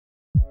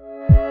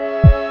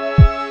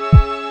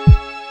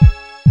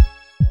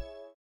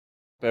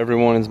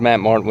Everyone, is Matt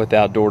Martin with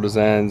Outdoor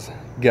Designs.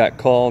 Got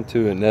called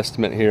to an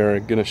estimate here.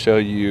 Going to show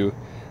you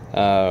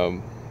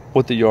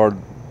what the yard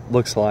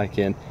looks like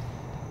and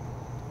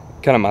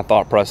kind of my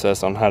thought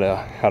process on how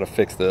to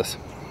fix this.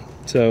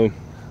 So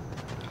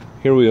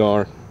here we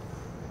are.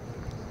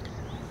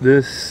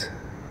 This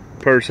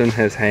person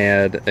has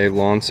had a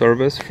lawn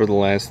service for the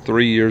last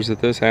 3 years at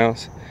this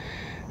house,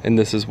 and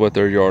this is what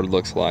their yard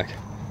looks like.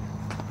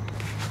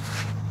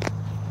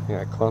 You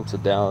got clumps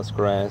of Dallas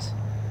grass.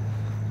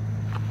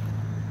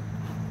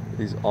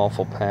 These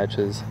awful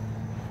patches,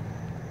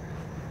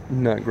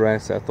 nut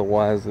grass at the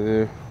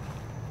wazoo,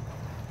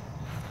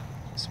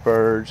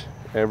 spurge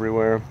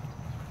everywhere.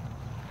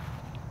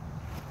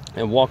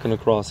 And walking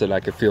across it,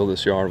 I could feel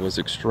this yard was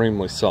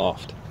extremely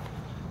soft.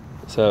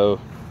 So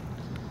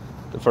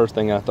the first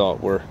thing I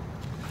thought were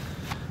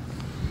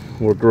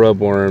grub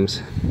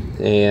worms,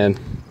 and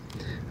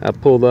I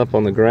pulled up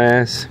on the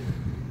grass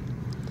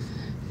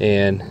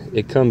and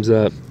it comes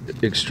up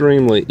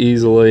extremely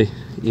easily.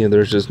 You know,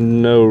 there's just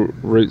no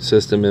root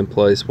system in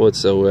place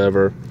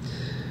whatsoever.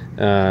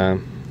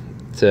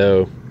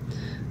 So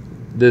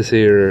this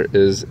here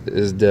is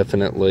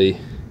definitely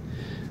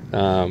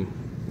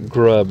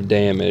grub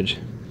damage.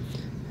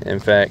 In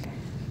fact,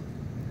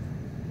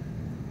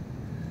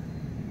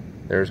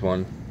 there's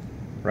one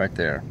right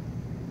there.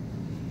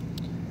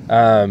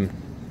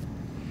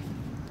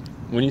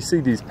 When you see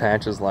these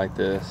patches like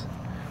this,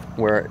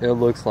 where it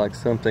looks like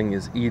something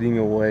is eating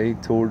away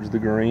towards the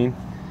green,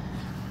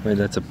 I mean,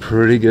 that's a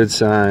pretty good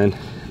sign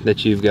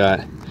that you've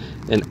got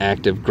an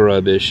active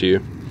grub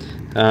issue.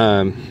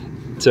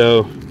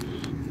 So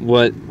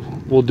what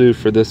we'll do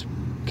for this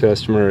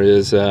customer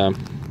is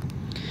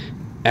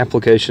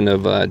application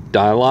of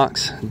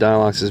Dialox.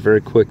 Dialox is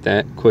very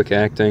quick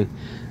acting,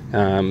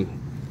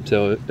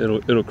 so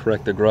it'll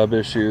correct the grub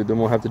issue. Then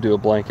we'll have to do a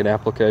blanket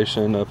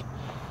application of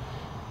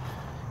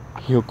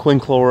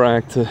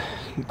quinclorac to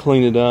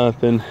clean it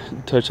up and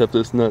touch up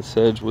this nut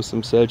sedge with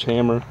some sedge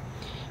hammer,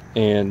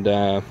 and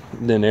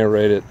then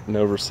aerate it and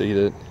overseed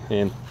it,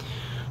 and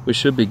we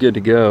should be good to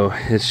go.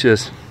 It's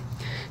just,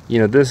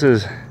 this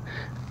is,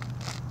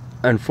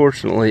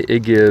 unfortunately,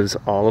 it gives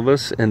all of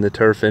us in the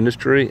turf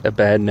industry a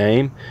bad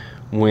name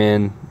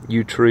when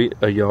you treat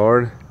a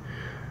yard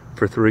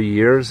for 3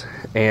 years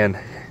and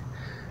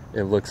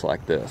it looks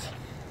like this.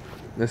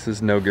 This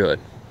is no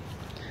good.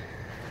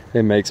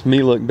 It makes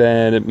me look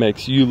bad, it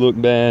makes you look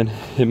bad,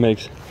 it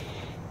makes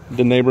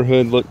the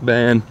neighborhood look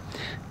bad,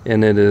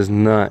 and it is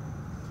not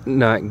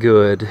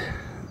good.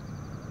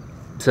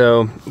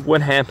 So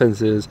what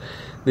happens is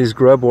these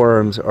grub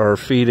worms are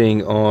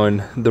feeding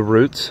on the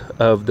roots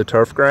of the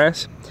turf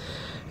grass,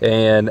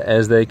 and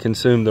as they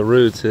consume the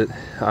roots, it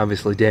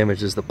obviously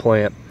damages the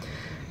plant,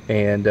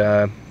 and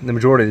the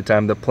majority of the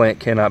time the plant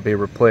cannot be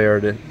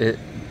repaired. It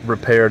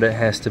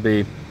has to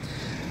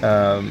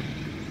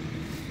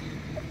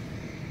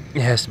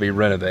be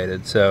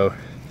renovated. So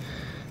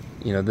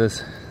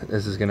this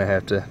is going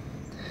to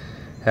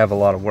have a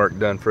lot of work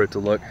done for it to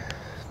look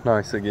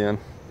nice again.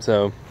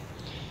 So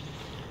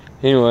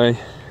anyway,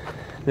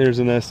 there's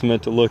an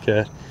estimate to look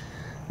at.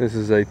 This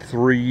is a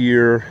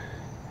 3-year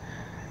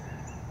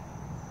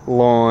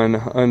lawn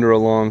under a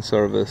lawn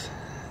service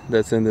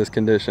that's in this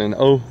condition.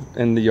 Oh,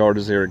 and the yard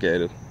is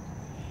irrigated.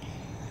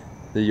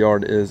 The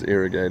yard is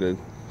irrigated.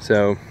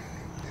 So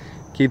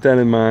keep that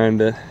in mind,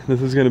 that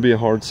this is going to be a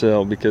hard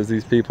sell, because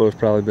these people have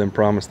probably been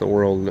promised the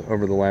world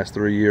over the last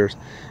 3 years,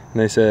 and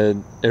they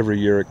said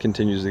every year it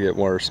continues to get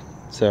worse.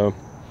 So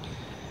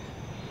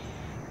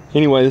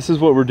anyway, this is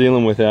what we're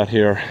dealing with out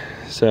here.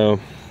 So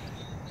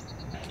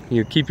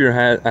you keep your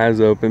eyes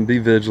open, be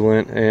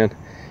vigilant, and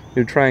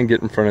try and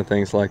get in front of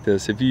things like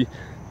this.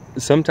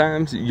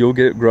 Sometimes you'll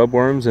get grub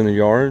worms in a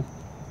yard,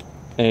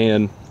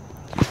 and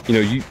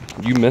you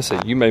miss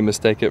it. You may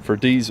mistake it for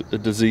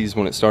disease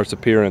when it starts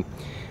appearing,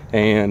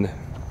 and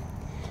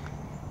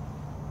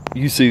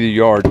you see the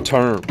yard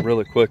turn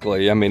really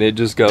quickly. I mean, it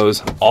just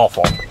goes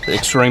awful,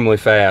 extremely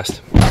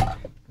fast.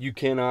 You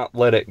cannot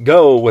let it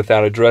go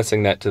without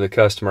addressing that to the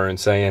customer and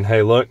saying,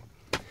 hey, look,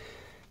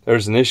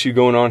 there's an issue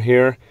going on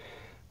here.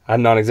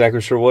 I'm not exactly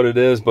sure what it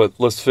is, but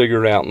let's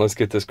figure it out and let's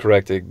get this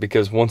corrected.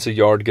 Because once a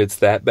yard gets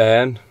that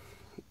bad,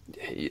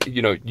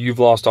 you've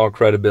lost all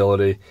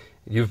credibility.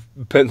 You've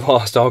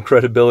lost all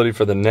credibility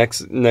for the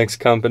next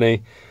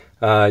company,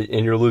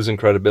 and you're losing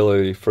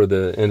credibility for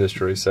the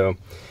industry. So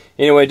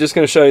anyway, just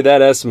going to show you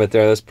that estimate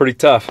there. That's pretty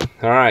tough.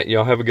 All right,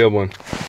 y'all have a good one.